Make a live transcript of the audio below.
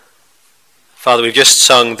Father, we've just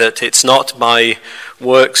sung that it's not by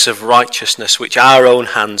works of righteousness which our own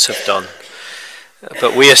hands have done,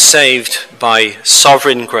 but we are saved by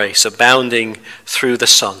sovereign grace abounding through the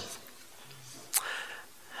Son.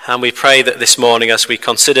 And we pray that this morning, as we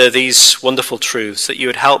consider these wonderful truths, that you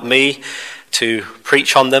would help me to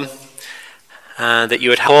preach on them, and that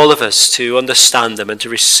you would help all of us to understand them and to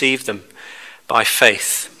receive them by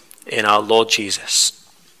faith in our Lord Jesus.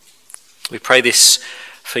 We pray this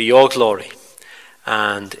for your glory,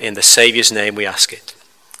 and in the Saviour's name we ask it.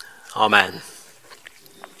 Amen.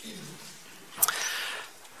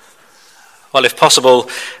 Well, if possible,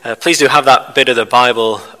 please do have that bit of the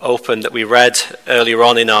Bible open that we read earlier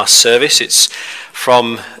on in our service. It's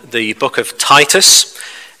from the book of Titus.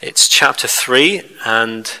 It's chapter 3,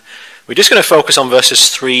 and we're just going to focus on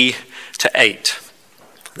verses 3 to 8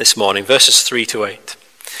 this morning, verses 3 to 8.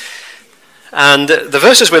 And the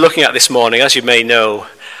verses we're looking at this morning, as you may know,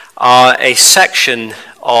 are a section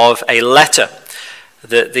of a letter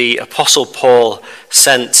that the Apostle Paul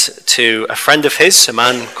sent to a friend of his, a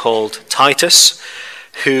man called Titus,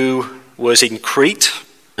 who was in Crete,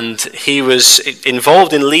 and he was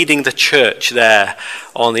involved in leading the church there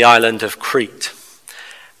on the island of Crete.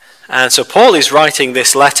 And so Paul is writing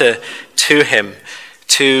this letter to him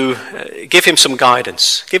to give him some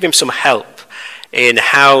guidance, give him some help in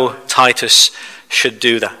how Titus should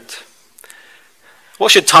do that.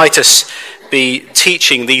 What should Titus be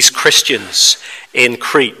teaching these Christians in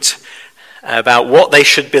Crete about what they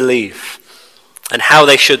should believe and how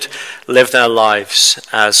they should live their lives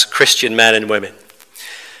as Christian men and women?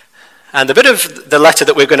 And the bit of the letter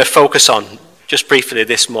that we're going to focus on just briefly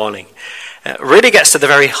this morning really gets to the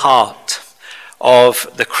very heart of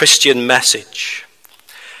the Christian message.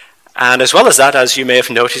 And as well as that, as you may have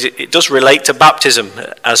noticed, it does relate to baptism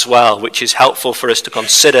as well, which is helpful for us to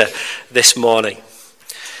consider this morning.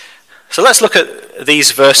 So let's look at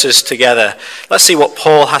these verses together. Let's see what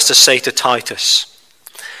Paul has to say to Titus.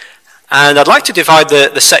 And I'd like to divide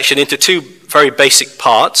the section into two very basic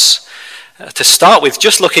parts. To start with,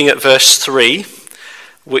 just looking at verse 3,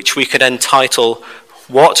 which we could entitle,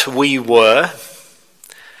 What We Were.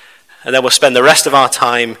 And then we'll spend the rest of our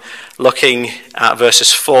time looking at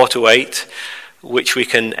verses 4 to 8, which we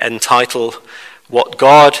can entitle, What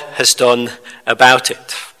God Has Done About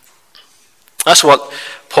It. That's what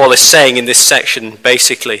Paul is saying in this section,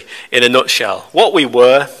 basically, in a nutshell. What we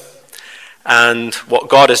were and what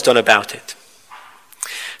God has done about it.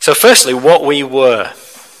 So firstly, what we were.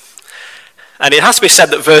 And it has to be said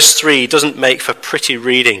that verse 3 doesn't make for pretty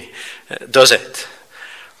reading, does it?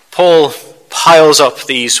 Paul piles up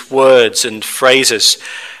these words and phrases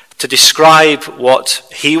to describe what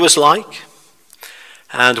he was like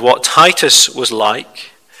and what Titus was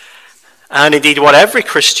like, and indeed what every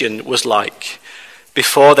Christian was like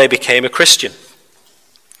before they became a Christian.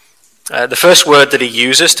 The first word that he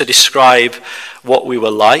uses to describe what we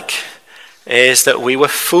were like is that we were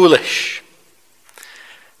foolish.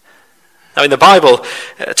 Now in the Bible,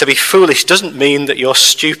 to be foolish doesn't mean that you're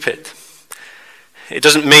stupid. It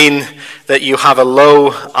doesn't mean that you have a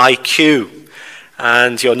low IQ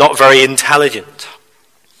and you're not very intelligent.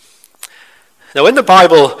 Now when the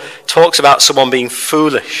Bible talks about someone being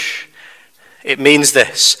foolish, it means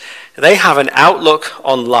this: they have an outlook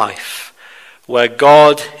on life where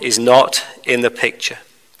God is not in the picture.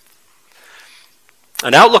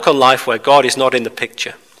 An outlook on life where God is not in the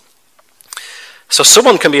picture. So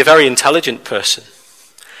someone can be a very intelligent person.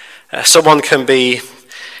 Someone can be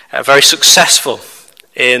very successful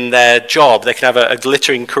in their job. They can have a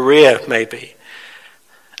glittering career, maybe.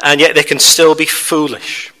 And yet they can still be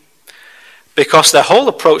foolish, because their whole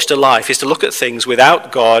approach to life is to look at things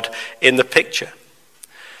without God in the picture.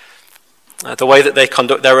 The way that they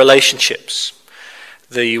conduct their relationships,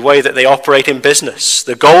 the way that they operate in business,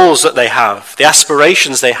 the goals that they have, the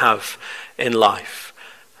aspirations they have in life,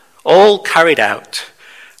 all carried out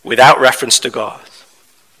without reference to God.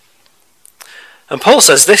 And Paul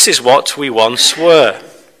says this is what we once were.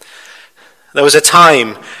 There was a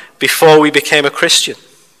time before we became a Christian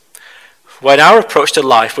when our approach to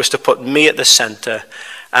life was to put me at the center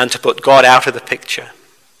and to put God out of the picture.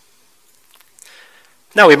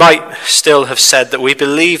 Now, we might still have said that we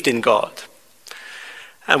believed in God,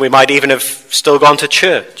 and we might even have still gone to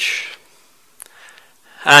church.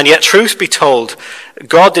 And yet, truth be told,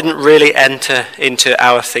 God didn't really enter into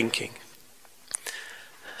our thinking.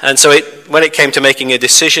 And so when it came to making a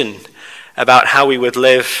decision about how we would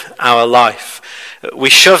live our life, we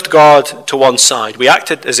shoved God to one side. We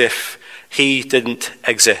acted as if he didn't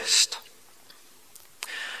exist.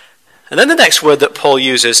 And then the next word that Paul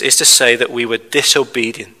uses is to say that we were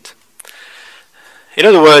disobedient. In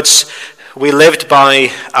other words, we lived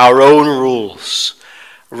by our own rules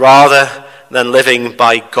rather than living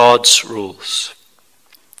by God's rules.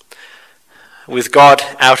 With God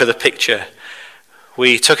out of the picture,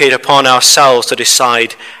 we took it upon ourselves to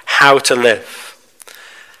decide how to live.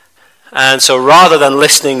 And so rather than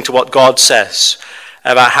listening to what God says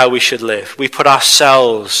about how we should live, we put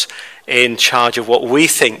ourselves in charge of what we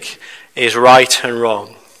think is right and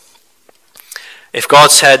wrong. If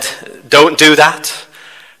God said, don't do that,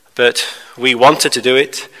 but we wanted to do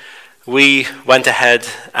it, we went ahead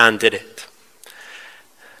and did it.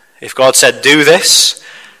 If God said, do this,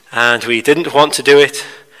 and we didn't want to do it,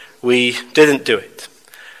 we didn't do it.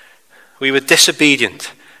 We were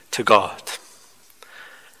disobedient to God.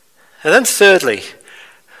 And then thirdly,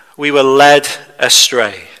 we were led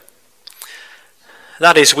astray.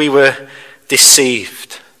 That is, we were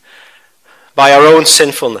deceived by our own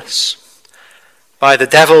sinfulness, by the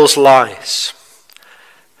devil's lies,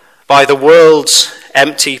 by the world's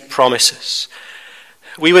empty promises.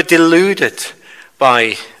 We were deluded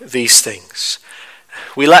by these things.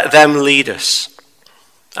 We let them lead us,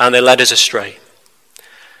 and they led us astray.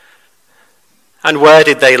 And where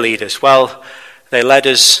did they lead us? Well, they led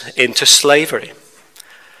us into slavery.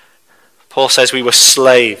 Paul says we were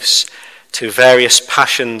slaves to various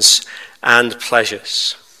passions and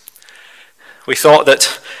pleasures. We thought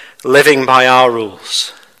that living by our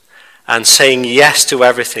rules and saying yes to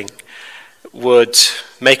everything would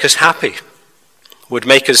make us happy, would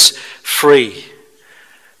make us free.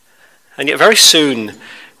 And yet very soon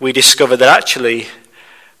we discovered that actually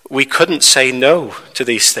we couldn't say no to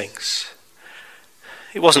these things.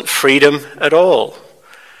 It wasn't freedom at all.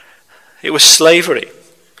 It was slavery.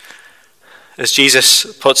 As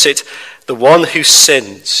Jesus puts it, the one who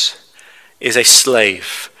sins is a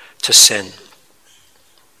slave to sin.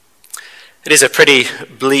 It is a pretty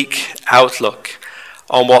bleak outlook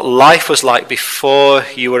on what life was like before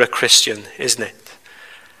you were a Christian, isn't it?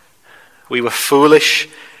 We were foolish,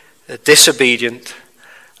 disobedient,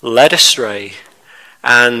 led astray,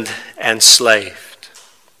 and enslaved.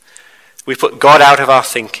 We put God out of our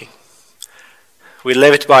thinking. We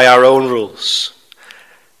lived by our own rules.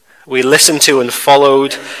 We listened to and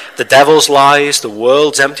followed the devil's lies, the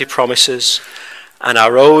world's empty promises, and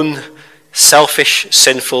our own selfish,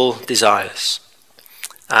 sinful desires.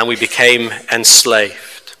 And we became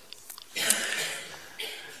enslaved.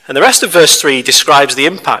 And the rest of verse 3 describes the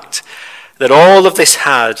impact that all of this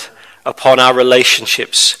had upon our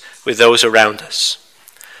relationships with those around us.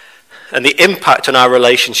 And the impact on our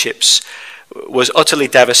relationships was utterly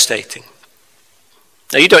devastating.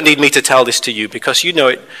 Now, you don't need me to tell this to you because you know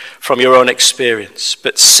it from your own experience.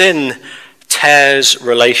 But sin tears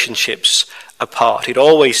relationships apart. It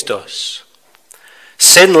always does.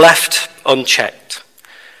 Sin left unchecked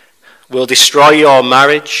will destroy your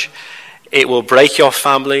marriage. It will break your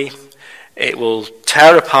family. It will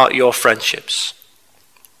tear apart your friendships.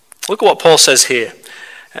 Look at what Paul says here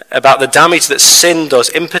about the damage that sin does,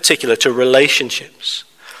 in particular to relationships.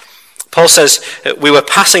 Paul says we were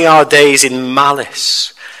passing our days in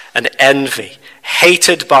malice and envy,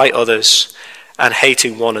 hated by others and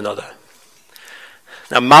hating one another.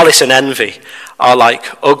 Now, malice and envy are like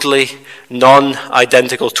ugly,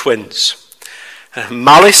 non-identical twins.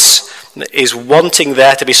 Malice is wanting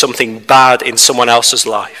there to be something bad in someone else's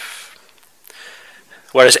life.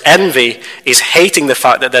 Whereas envy is hating the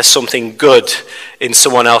fact that there's something good in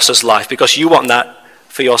someone else's life because you want that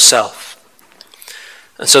for yourself.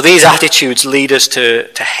 And so these attitudes lead us to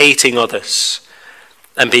hating others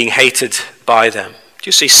and being hated by them. Do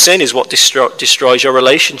you see, sin is what destroys your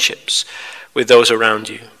relationships with those around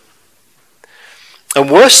you.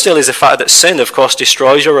 And worse still is the fact that sin, of course,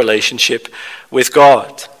 destroys your relationship with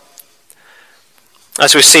God.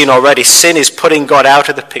 As we've seen already, sin is putting God out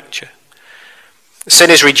of the picture.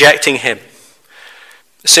 Sin is rejecting him.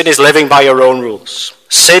 Sin is living by your own rules.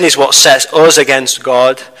 Sin is what sets us against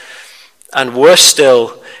God. And worse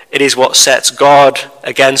still, it is what sets God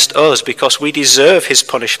against us because we deserve his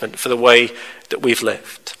punishment for the way that we've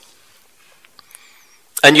lived.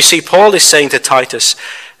 And you see, Paul is saying to Titus,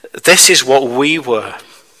 this is what we were,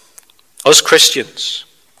 us Christians.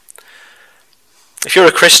 If you're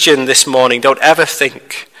a Christian this morning, don't ever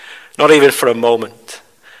think, not even for a moment,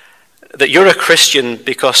 that you're a Christian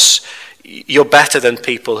because you're better than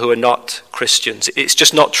people who are not Christians. It's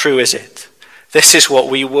just not true, is it? This is what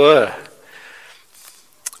we were.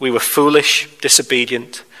 We were foolish,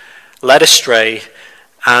 disobedient, led astray,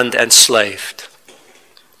 and enslaved.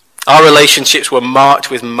 Our relationships were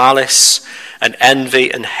marked with malice and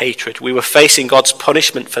envy and hatred. We were facing God's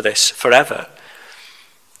punishment for this forever.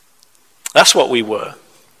 That's what we were.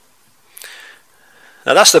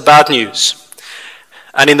 Now that's the bad news.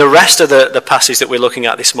 And in the rest of the passage that we're looking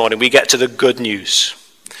at this morning, we get to the good news.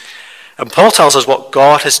 And Paul tells us what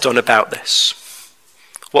God has done about this.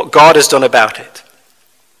 What God has done about it.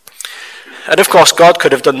 And of course, God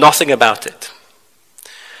could have done nothing about it.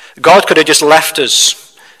 God could have just left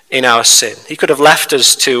us in our sin. He could have left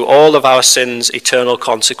us to all of our sins' eternal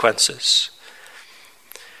consequences.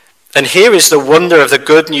 And here is the wonder of the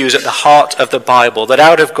good news at the heart of the Bible, that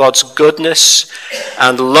out of God's goodness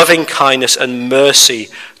and loving kindness and mercy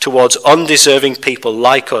towards undeserving people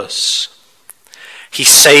like us, he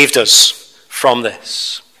saved us from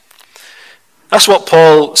this. That's what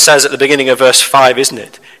Paul says at the beginning of verse 5, isn't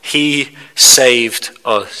it? He saved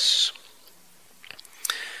us.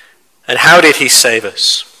 And how did he save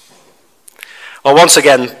us? Well, once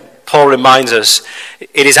again, Paul reminds us,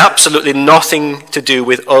 it is absolutely nothing to do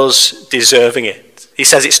with us deserving it. He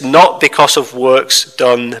says it's not because of works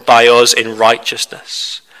done by us in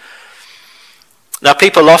righteousness. Now,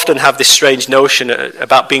 people often have this strange notion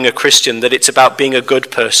about being a Christian, that it's about being a good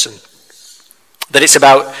person, that it's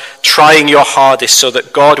about trying your hardest so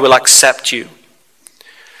that God will accept you.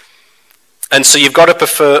 And so you've got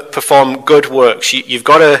to perform good works. You've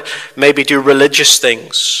got to maybe do religious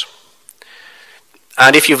things.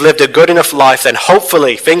 And if you've lived a good enough life, then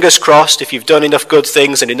hopefully, fingers crossed, if you've done enough good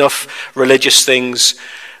things and enough religious things,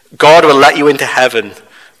 God will let you into heaven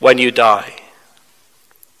when you die.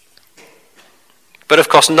 But of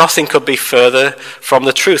course, nothing could be further from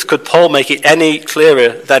the truth. Could Paul make it any clearer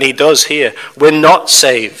than he does here? We're not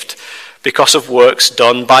saved because of works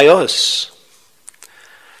done by us.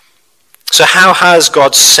 So how has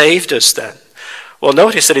God saved us then? Well,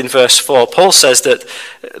 notice that in verse 4, Paul says that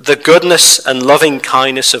the goodness and loving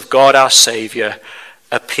kindness of God our Saviour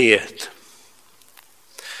appeared.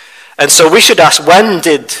 And so we should ask, when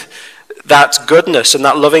did that goodness and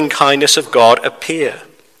that loving kindness of God appear?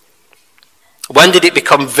 When did it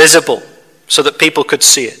become visible so that people could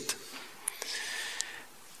see it?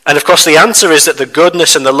 And of course the answer is that the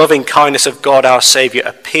goodness and the loving kindness of God our Saviour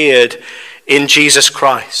appeared in Jesus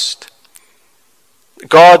Christ.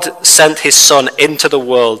 God sent his Son into the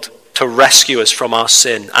world to rescue us from our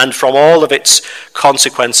sin and from all of its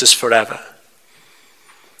consequences forever.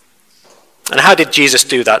 And how did Jesus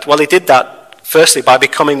do that? Well, he did that firstly by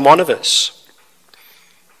becoming one of us.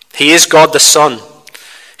 He is God the Son.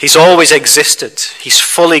 He's always existed. He's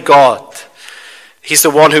fully God. He's the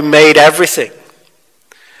one who made everything.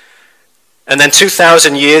 And then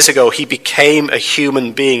 2,000 years ago, he became a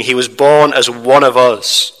human being. He was born as one of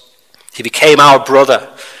us. He became our brother.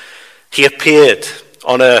 He appeared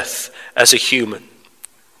on earth as a human.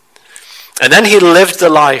 And then he lived the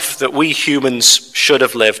life that we humans should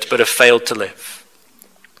have lived but have failed to live.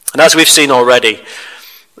 And as we've seen already,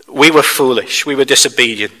 we were foolish. We were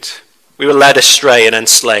disobedient. We were led astray and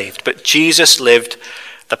enslaved. But Jesus lived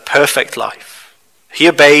the perfect life. He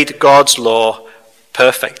obeyed God's law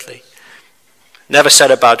perfectly. Never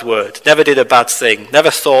said a bad word. Never did a bad thing.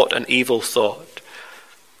 Never thought an evil thought.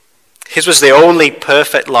 His was the only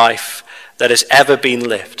perfect life that has ever been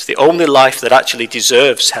lived, the only life that actually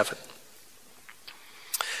deserves heaven.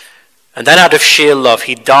 And then out of sheer love,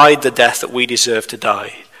 he died the death that we deserve to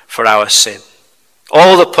die for our sin.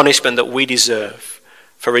 All the punishment that we deserve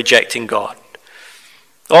for rejecting God.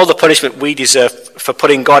 All the punishment we deserve for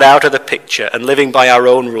putting God out of the picture and living by our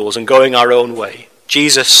own rules and going our own way.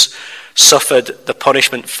 Jesus suffered the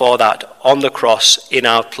punishment for that on the cross in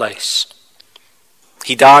our place.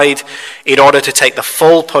 He died in order to take the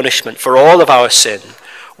full punishment for all of our sin,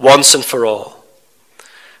 once and for all.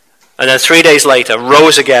 And then 3 days later,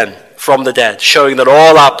 rose again from the dead, showing that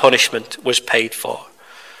all our punishment was paid for,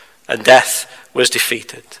 and death was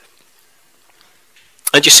defeated.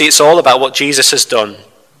 And you see, it's all about what Jesus has done,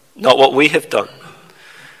 not what we have done.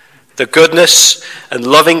 The goodness and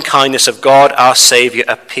loving kindness of God, our Saviour,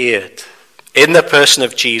 appeared in the person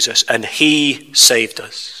of Jesus, and he saved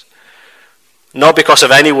us. Not because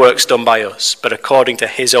of any works done by us, but according to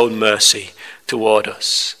his own mercy toward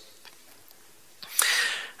us.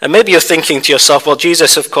 And maybe you're thinking to yourself, well,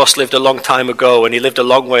 Jesus, of course, lived a long time ago, and he lived a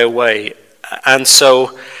long way away. And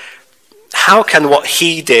so, how can what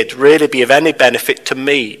he did really be of any benefit to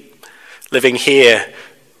me, living here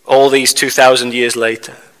all these 2,000 years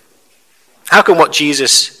later? How can what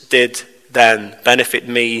Jesus did then benefit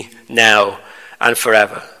me now and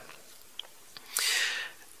forever?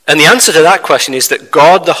 And the answer to that question is that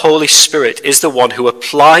God, the Holy Spirit, is the one who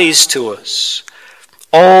applies to us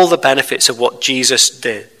all the benefits of what Jesus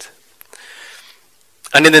did.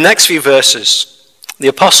 And in the next few verses, the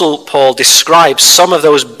Apostle Paul describes some of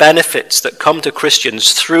those benefits that come to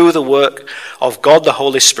Christians through the work of God, the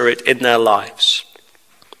Holy Spirit, in their lives.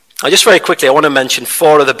 Just very quickly, I want to mention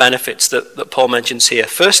 4 other benefits that Paul mentions here.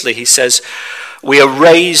 Firstly, he says, we are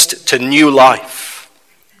raised to new life.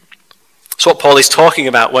 That's what Paul is talking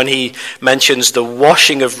about when he mentions the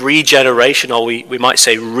washing of regeneration, or we might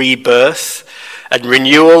say rebirth, and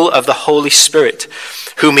renewal of the Holy Spirit,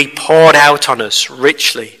 whom he poured out on us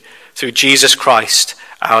richly through Jesus Christ,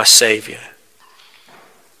 our Saviour.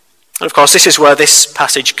 And of course, this is where this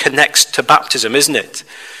passage connects to baptism, isn't it?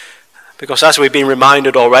 Because as we've been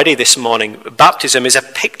reminded already this morning, baptism is a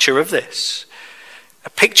picture of this. A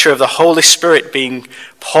picture of the Holy Spirit being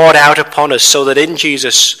poured out upon us so that in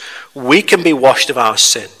Jesus we can be washed of our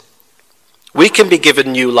sin. We can be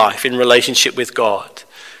given new life in relationship with God.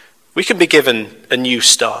 We can be given a new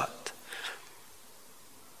start.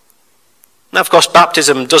 Now, of course,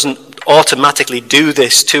 baptism doesn't automatically do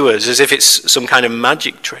this to us as if it's some kind of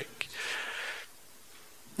magic trick.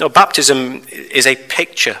 No, baptism is a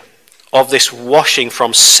picture of this washing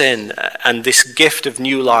from sin and this gift of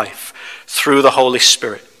new life through the Holy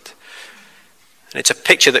Spirit. And it's a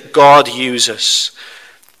picture that God uses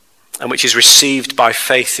and which is received by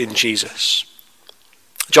faith in Jesus.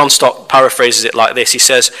 John Stott paraphrases it like this. He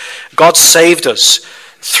says, God saved us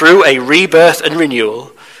through a rebirth and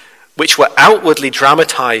renewal which were outwardly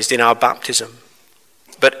dramatized in our baptism,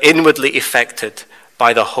 but inwardly effected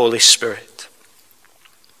by the Holy Spirit.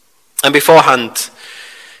 And beforehand,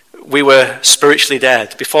 we were spiritually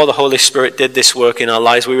dead. Before the Holy Spirit did this work in our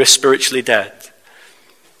lives, we were spiritually dead.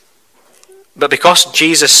 But because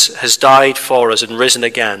Jesus has died for us and risen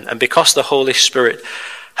again, and because the Holy Spirit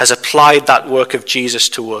has applied that work of Jesus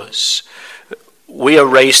to us, we are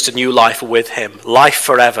raised to new life with him, life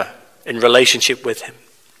forever in relationship with him.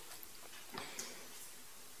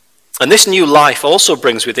 And this new life also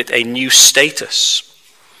brings with it a new status.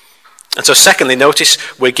 And so secondly,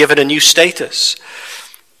 notice we're given a new status.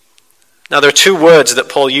 Now, there are 2 words that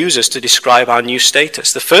Paul uses to describe our new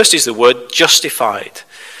status. The first is the word justified.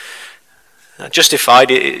 Now, justified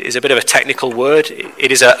is a bit of a technical word.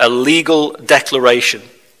 It is a legal declaration.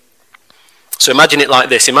 So imagine it like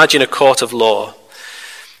this. Imagine a court of law.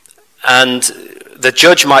 And the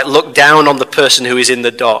judge might look down on the person who is in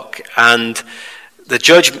the dock. And the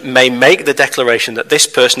judge may make the declaration that this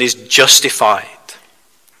person is justified.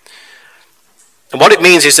 And what it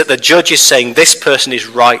means is that the judge is saying this person is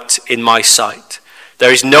right in my sight.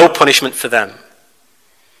 There is no punishment for them.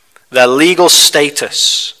 Their legal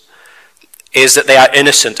status is that they are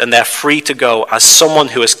innocent and they're free to go as someone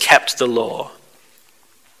who has kept the law.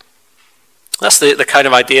 That's the kind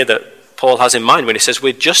of idea that Paul has in mind when he says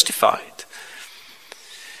we're justified.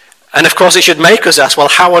 And of course it should make us ask, well,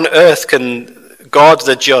 how on earth can God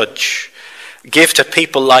the judge give to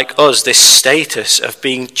people like us this status of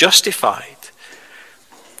being justified?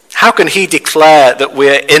 How can he declare that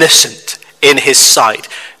we're innocent in his sight,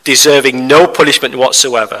 deserving no punishment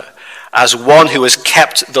whatsoever, as one who has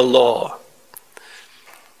kept the law?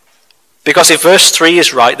 Because if verse 3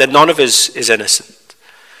 is right, then none of us is innocent.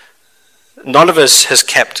 None of us has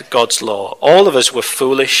kept God's law. All of us were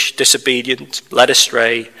foolish, disobedient, led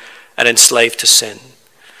astray, and enslaved to sin.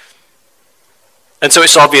 And so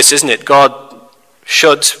it's obvious, isn't it? God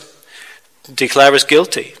should declare us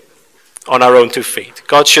guilty on our own 2 feet.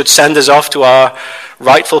 God should send us off to our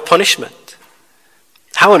rightful punishment.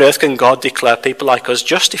 How on earth can God declare people like us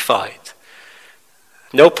justified?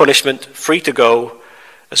 No punishment, free to go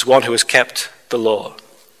as one who has kept the law.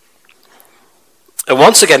 And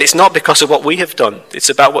once again, it's not because of what we have done. It's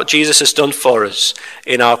about what Jesus has done for us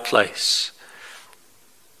in our place.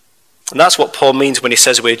 And that's what Paul means when he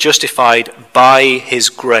says we're justified by his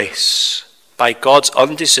grace, by God's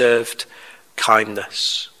undeserved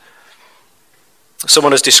kindness.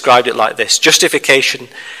 Someone has described it like this. Justification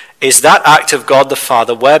is that act of God the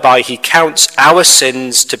Father whereby he counts our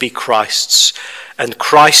sins to be Christ's and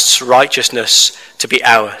Christ's righteousness to be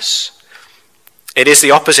ours. It is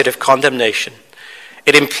the opposite of condemnation.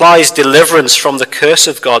 It implies deliverance from the curse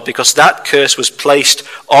of God because that curse was placed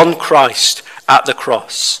on Christ at the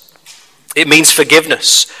cross. It means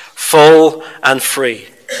forgiveness, full and free.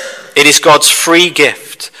 It is God's free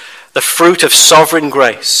gift, the fruit of sovereign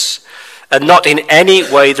grace, and not in any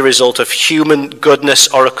way the result of human goodness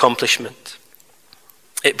or accomplishment.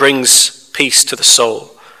 It brings peace to the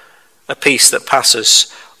soul, a peace that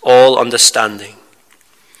passes all understanding.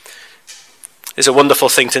 It's a wonderful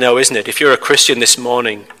thing to know, isn't it? If you're a Christian this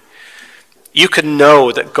morning, you can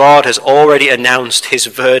know that God has already announced his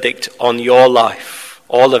verdict on your life,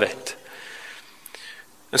 all of it.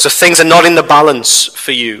 And so things are not in the balance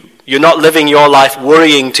for you. You're not living your life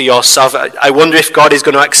worrying to yourself, I wonder if God is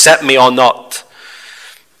going to accept me or not.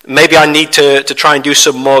 Maybe I need to try and do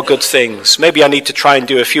some more good things. Maybe I need to try and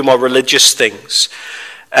do a few more religious things.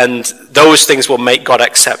 And those things will make God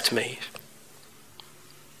accept me.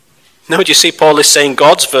 No, do you see, Paul is saying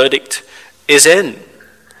God's verdict is in.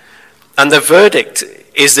 And the verdict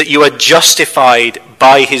is that you are justified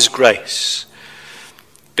by his grace.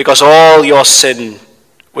 Because all your sin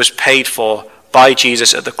was paid for by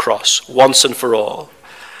Jesus at the cross, once and for all.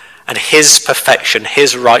 And his perfection,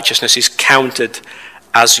 his righteousness is counted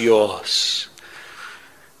as yours.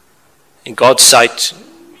 In God's sight,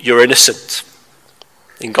 you're innocent.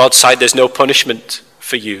 In God's sight, there's no punishment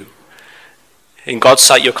for you. In God's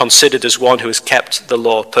sight, you're considered as one who has kept the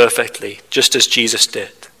law perfectly, just as Jesus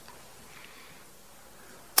did.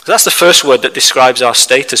 So that's the first word that describes our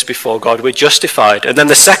status before God. We're justified. And then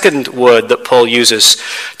the second word that Paul uses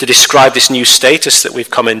to describe this new status that we've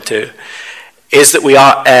come into is that we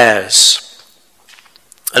are heirs.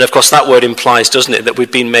 And of course that word implies, doesn't it, that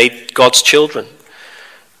we've been made God's children.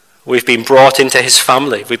 We've been brought into his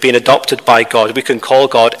family. We've been adopted by God. We can call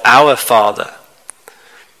God our Father.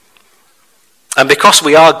 And because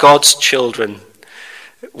we are God's children,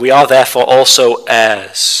 we are therefore also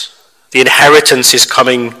heirs. The inheritance is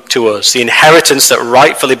coming to us. The inheritance that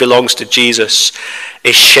rightfully belongs to Jesus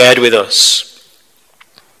is shared with us.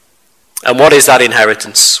 And what is that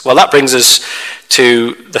inheritance? Well, that brings us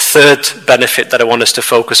to the third benefit that I want us to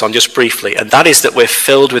focus on just briefly, and that is that we're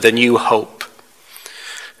filled with a new hope.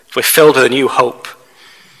 We're filled with a new hope.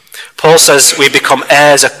 Paul says we become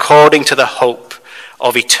heirs according to the hope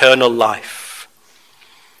of eternal life.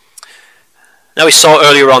 Now we saw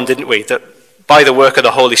earlier on, didn't we, that by the work of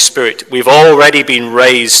the Holy Spirit, we've already been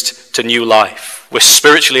raised to new life. We're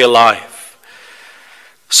spiritually alive.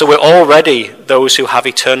 So we're already those who have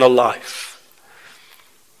eternal life.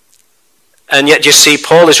 And yet, you see,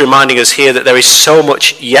 Paul is reminding us here that there is so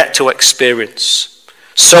much yet to experience,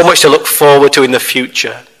 so much to look forward to in the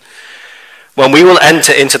future, when we will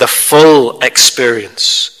enter into the full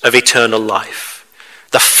experience of eternal life,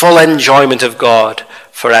 the full enjoyment of God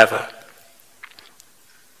forever.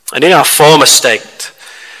 And in our former state,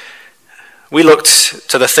 we looked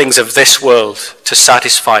to the things of this world to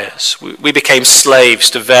satisfy us. We became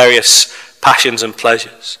slaves to various passions and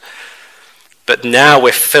pleasures. But now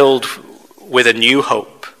we're filled with a new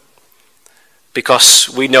hope because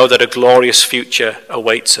we know that a glorious future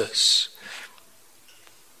awaits us.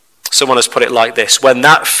 Someone has put it like this: when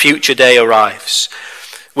that future day arrives,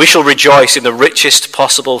 we shall rejoice in the richest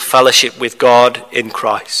possible fellowship with God in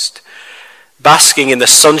Christ, basking in the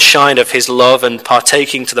sunshine of his love and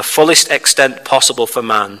partaking to the fullest extent possible for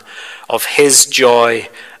man of his joy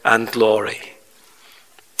and glory.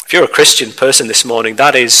 If you're a Christian person this morning,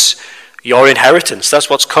 that is your inheritance. That's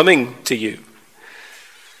what's coming to you.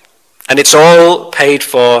 And it's all paid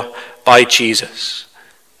for by Jesus.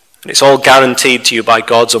 And it's all guaranteed to you by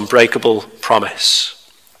God's unbreakable promise.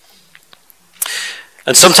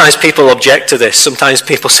 And sometimes people object to this. Sometimes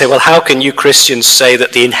people say, well, how can you Christians say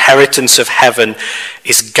that the inheritance of heaven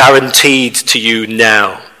is guaranteed to you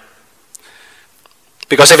now?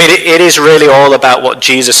 Because if it is really all about what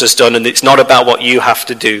Jesus has done and it's not about what you have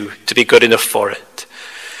to do to be good enough for it,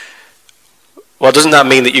 well, doesn't that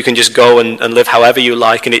mean that you can just go and live however you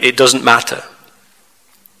like and it doesn't matter?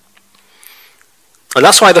 And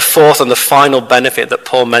that's why the fourth and the final benefit that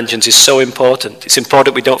Paul mentions is so important. It's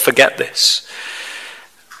important we don't forget this.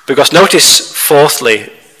 Because notice, fourthly,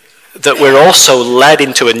 that we're also led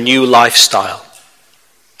into a new lifestyle.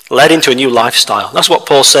 Led into a new lifestyle. That's what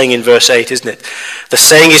Paul's saying in verse 8, isn't it? The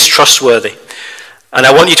saying is trustworthy. And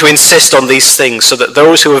I want you to insist on these things so that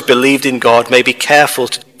those who have believed in God may be careful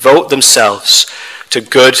to devote themselves to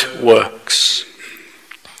good works.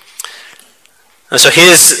 And so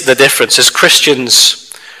here's the difference. As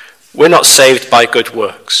Christians, we're not saved by good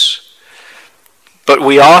works, but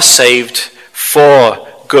we are saved for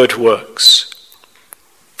good works.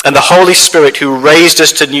 And the Holy Spirit, who raised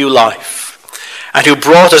us to new life and who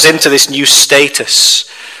brought us into this new status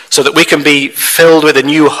so that we can be filled with a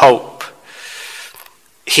new hope,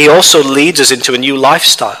 he also leads us into a new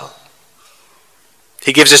lifestyle.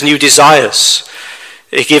 He gives us new desires.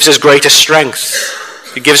 He gives us greater strength.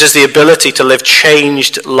 He gives us the ability to live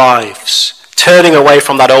changed lives, turning away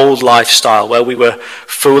from that old lifestyle where we were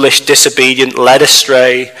foolish, disobedient, led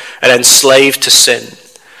astray, and enslaved to sin.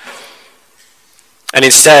 And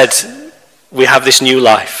instead, we have this new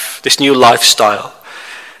life, this new lifestyle,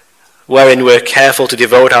 wherein we're careful to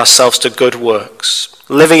devote ourselves to good works,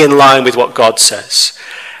 living in line with what God says,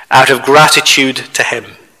 out of gratitude to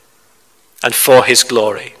him and for his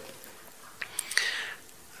glory.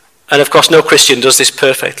 And of course, no Christian does this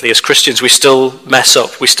perfectly. As Christians, we still mess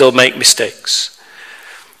up. We still make mistakes.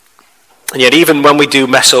 And yet even when we do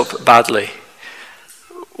mess up badly,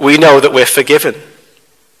 we know that we're forgiven.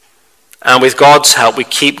 And with God's help, we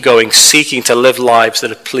keep going, seeking to live lives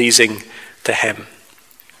that are pleasing to him.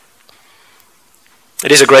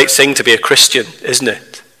 It is a great thing to be a Christian, isn't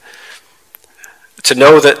it? To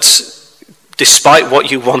know that despite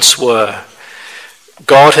what you once were,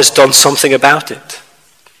 God has done something about it.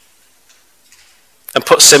 And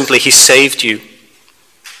put simply, he saved you.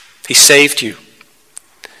 He saved you.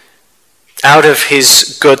 Out of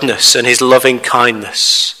his goodness and his loving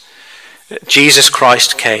kindness, Jesus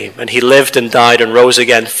Christ came, and he lived and died and rose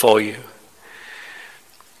again for you.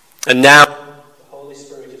 And now the Holy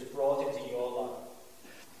Spirit has brought into your life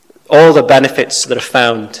all the benefits that are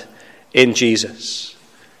found in Jesus.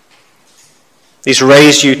 He's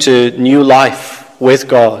raised you to new life with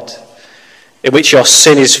God, in which your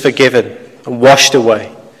sin is forgiven and washed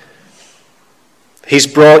away. He's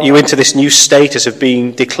brought you into this new status of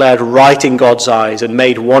being declared right in God's eyes and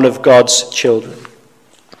made one of God's children.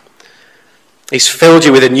 He's filled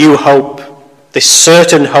you with a new hope, this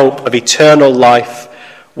certain hope of eternal life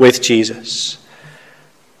with Jesus.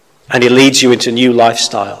 And he leads you into a new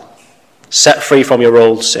lifestyle, set free from your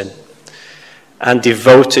old sin and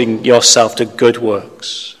devoting yourself to good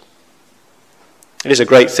works. It is a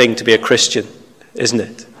great thing to be a Christian, isn't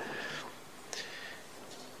it?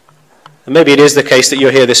 And maybe it is the case that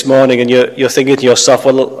you're here this morning and you're thinking to yourself,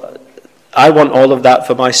 well, I want all of that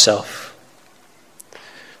for myself.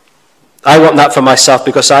 I want that for myself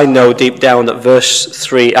because I know deep down that verse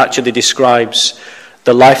 3 actually describes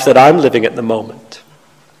the life that I'm living at the moment.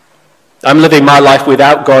 I'm living my life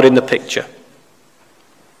without God in the picture.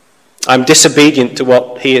 I'm disobedient to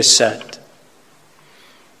what he has said.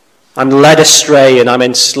 I'm led astray and I'm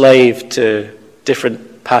enslaved to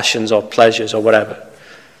different passions or pleasures or whatever.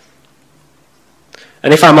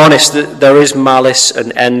 And if I'm honest, there is malice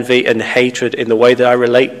and envy and hatred in the way that I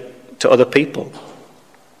relate to other people.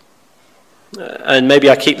 And maybe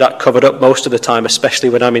I keep that covered up most of the time, especially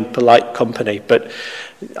when I'm in polite company. But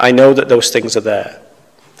I know that those things are there.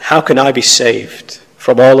 How can I be saved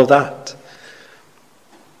from all of that?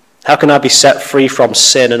 How can I be set free from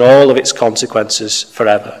sin and all of its consequences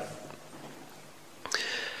forever?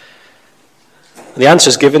 The answer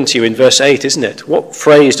is given to you in verse 8, isn't it? What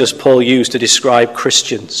phrase does Paul use to describe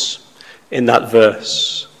Christians in that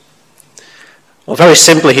verse? Well, very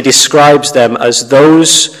simply, he describes them as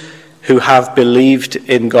those who have believed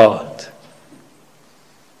in God.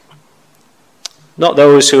 Not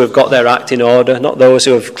those who have got their act in order, not those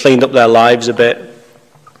who have cleaned up their lives a bit,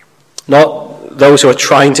 not those who are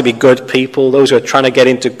trying to be good people, those who are trying to get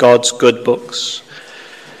into God's good books,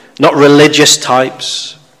 not religious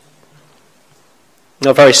types.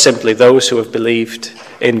 No, very simply, those who have believed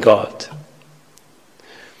in God.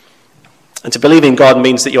 And to believe in God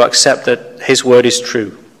means that you accept that his word is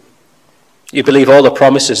true. You believe all the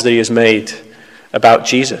promises that he has made about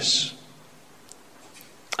Jesus.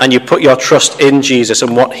 And you put your trust in Jesus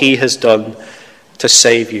and what he has done to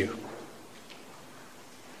save you.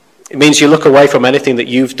 It means you look away from anything that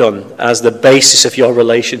you've done as the basis of your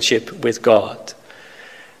relationship with God.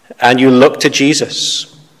 And you look to Jesus.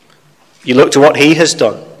 You look to what he has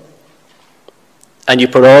done, and you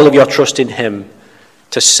put all of your trust in him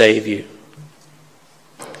to save you.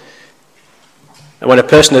 And when a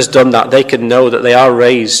person has done that, they can know that they are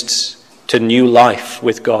raised to new life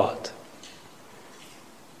with God.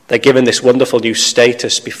 They're given this wonderful new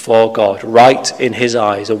status before God, right in his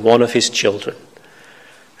eyes, and one of his children,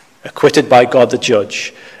 acquitted by God the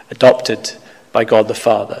judge, adopted by God the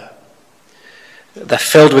Father. They're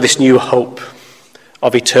filled with this new hope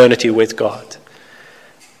of eternity with God.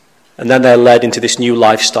 And then they're led into this new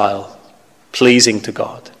lifestyle, pleasing to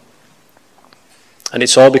God. And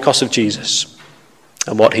it's all because of Jesus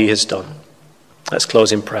and what he has done. Let's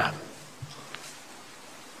close in prayer.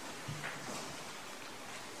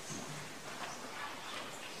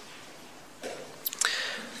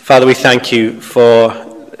 Father, we thank you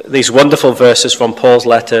for these wonderful verses from Paul's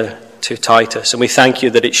letter to Titus. And we thank you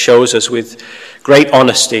that it shows us with great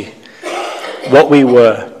honesty what we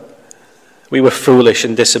were. We were foolish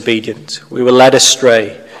and disobedient. We were led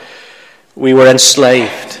astray. We were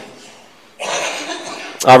enslaved.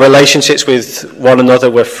 Our relationships with one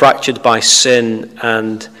another were fractured by sin,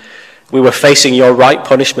 and we were facing your right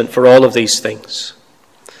punishment for all of these things.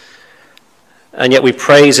 And yet we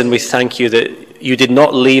praise and we thank you that you did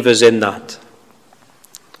not leave us in that,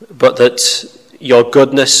 but that your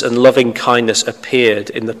goodness and loving kindness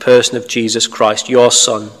appeared in the person of Jesus Christ, your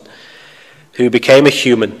Son, who became a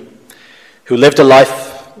human, who lived a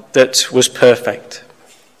life that was perfect,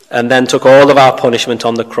 and then took all of our punishment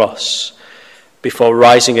on the cross before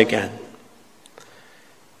rising again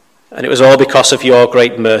And it was all because of your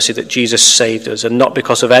great mercy that Jesus saved us, and not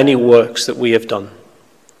because of any works that we have done.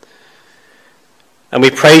 And we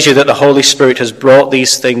praise you that the Holy Spirit has brought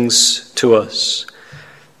these things to us.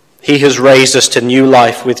 He has raised us to new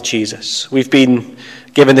life with Jesus. We've been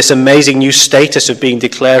given this amazing new status of being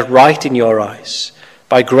declared right in your eyes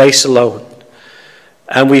by grace alone.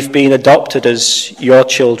 And we've been adopted as your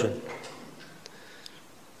children.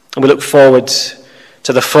 And we look forward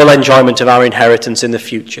to the full enjoyment of our inheritance in the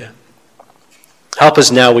future. Help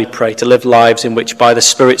us now, we pray, to live lives in which, by the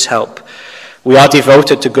Spirit's help, we are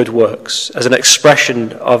devoted to good works as an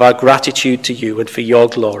expression of our gratitude to you and for your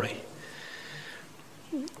glory.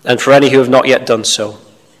 And for any who have not yet done so,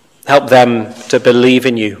 help them to believe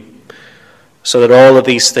in you so that all of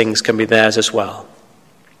these things can be theirs as well.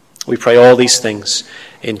 We pray all these things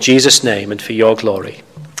in Jesus' name and for your glory.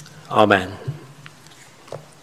 Amen.